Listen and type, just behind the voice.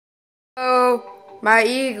My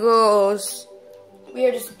eagles. We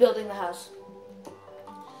are just building the house.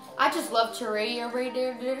 I just love Terraria right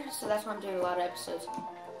there, dude. So that's why I'm doing a lot of episodes.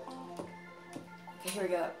 Okay, here we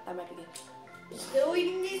go. That might be good. Still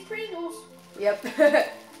eating these Pringles. Yep.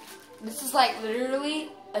 This is like literally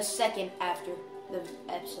a second after the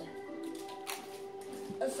episode.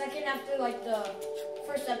 A second after like the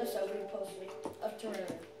first episode we posted of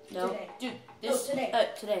Terraria. No, Today. dude. This today.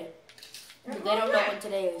 Today. But they don't know when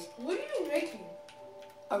today is. What are you making?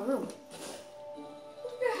 A room.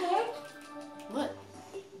 What the heck? What?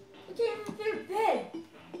 You can't even fit a bed,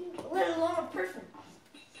 let alone a person.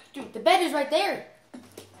 Dude, the bed is right there.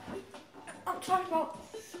 I'm talking about,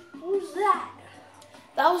 who's that?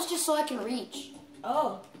 That was just so I can reach.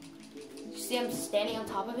 Oh. You see I'm standing on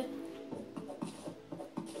top of it?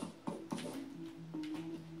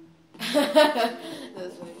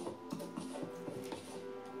 That's funny.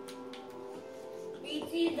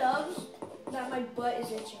 BT dubs that my butt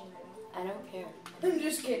is itching right now. I don't care. I'm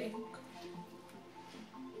just kidding.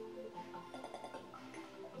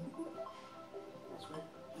 That's weird.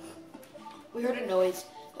 We heard a noise.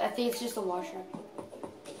 I think it's just the washer.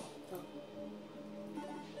 Oh.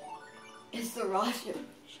 It's the washer.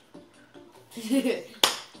 Here,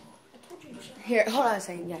 hold on a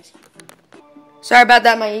second, guys. Sorry about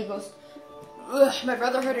that, my eagles. Ugh, my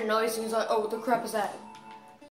brother heard a noise and he was like, oh, what the crap is that?